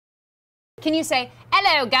Can you say,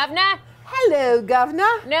 hello, governor? Hello, governor.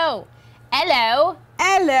 No. Hello.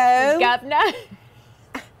 Hello. Governor.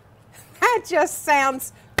 That just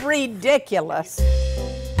sounds ridiculous.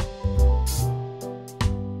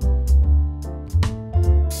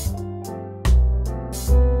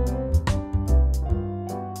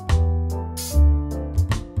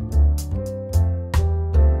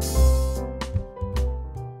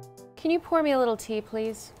 Can you pour me a little tea,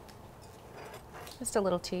 please? Just a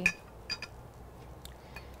little tea.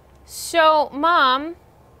 So, Mom,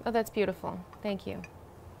 oh, that's beautiful. Thank you.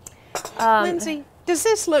 Lindsay, does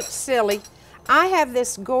this look silly? I have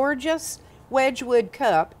this gorgeous Wedgwood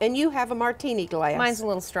cup, and you have a martini glass. Mine's a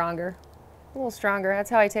little stronger. A little stronger. That's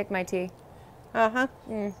how I take my tea. Uh-huh.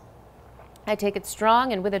 I take it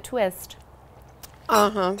strong and with a twist.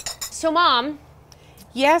 Uh-huh. So, Mom.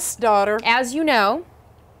 Yes, daughter. As you know,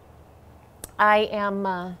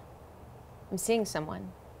 I'm seeing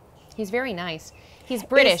someone. He's very nice. He's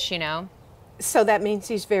British, you know. So that means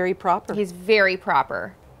he's very proper. He's very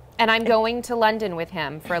proper. And I'm going to London with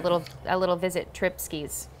him for a little visit, trip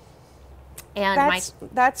skis. And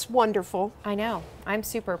that's wonderful. I know. I'm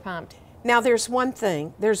super pumped. Now there's one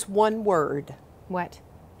thing. There's one word. What?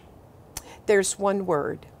 There's one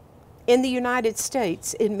word. In the United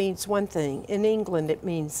States, it means one thing. In England, it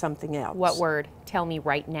means something else. What word? Tell me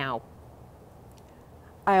right now.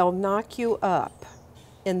 I'll knock you up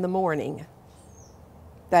in the morning.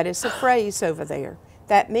 That is a phrase over there.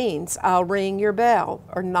 That means I'll ring your bell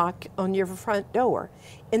or knock on your front door.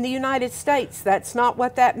 In the United States, that's not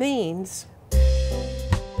what that means.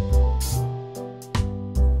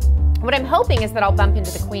 What I'm hoping is that I'll bump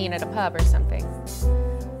into the Queen at a pub or something.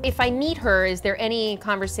 If I meet her, is there any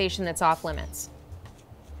conversation that's off limits?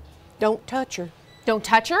 Don't touch her. Don't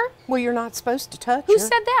touch her? Well, you're not supposed to touch her. Who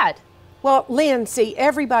said that? Well, Lindsay,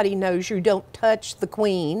 everybody knows you don't touch the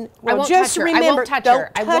Queen. Well, I won't just touch her. remember, I won't touch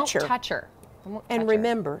her. I won't her. touch her. And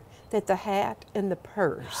remember that the hat and the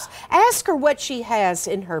purse. Ask her what she has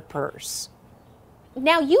in her purse.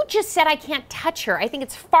 Now, you just said I can't touch her. I think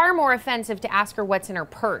it's far more offensive to ask her what's in her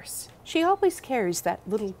purse. She always carries that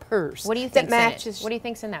little purse. What do you think that matches? What do you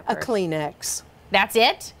think's in that purse? A Kleenex. That's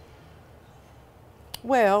it?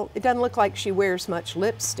 Well, it doesn't look like she wears much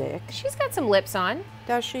lipstick. She's got some lips on.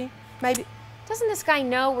 Does she? Maybe. Doesn't this guy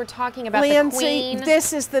know we're talking about Lindsay, the Queen?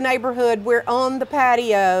 This is the neighborhood. We're on the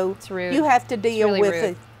patio. It's rude. You have to deal really with rude.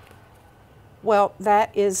 it. Well, that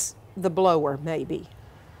is the blower, maybe.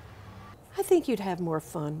 I think you'd have more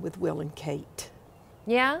fun with Will and Kate.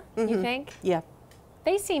 Yeah? You think? Yeah.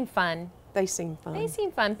 They seem fun. They seem fun. They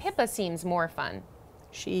seem fun. Pippa seems more fun.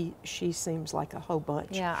 She seems like a whole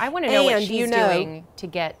bunch. Yeah, I want to know what she's doing to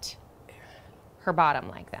get her bottom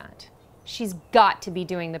like that. She's got to be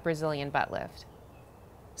doing the Brazilian butt lift.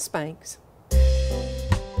 Spanx.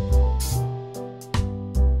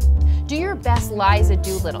 Do your best Liza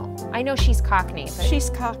Doolittle. I know she's Cockney. But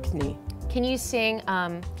She's Cockney. can you sing,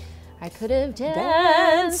 I could have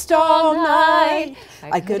danced all night.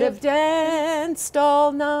 I could have danced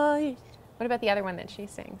all night. What about the other one that she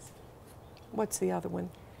sings? What's the other one?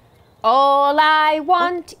 All I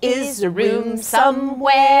want is a room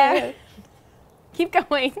somewhere. Keep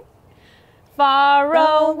going. Far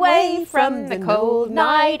away from the cold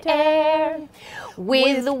night air,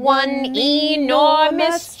 with one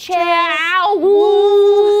enormous chair.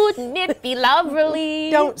 Wouldn't it be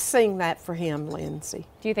lovely? Don't sing that for him, Lindsay.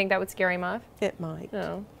 Do you think that would scare him off? It might.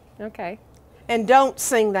 Oh, okay. And don't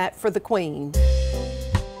sing that for the Queen.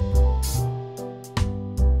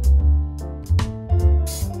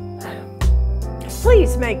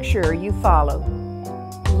 Please make sure you follow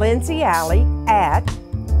Lindsey Alley at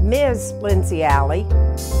Ms. Lindsey Alley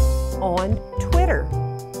on Twitter.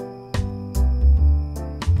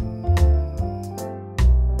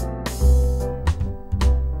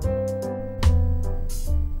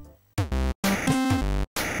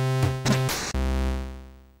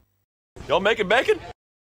 Y'all making bacon?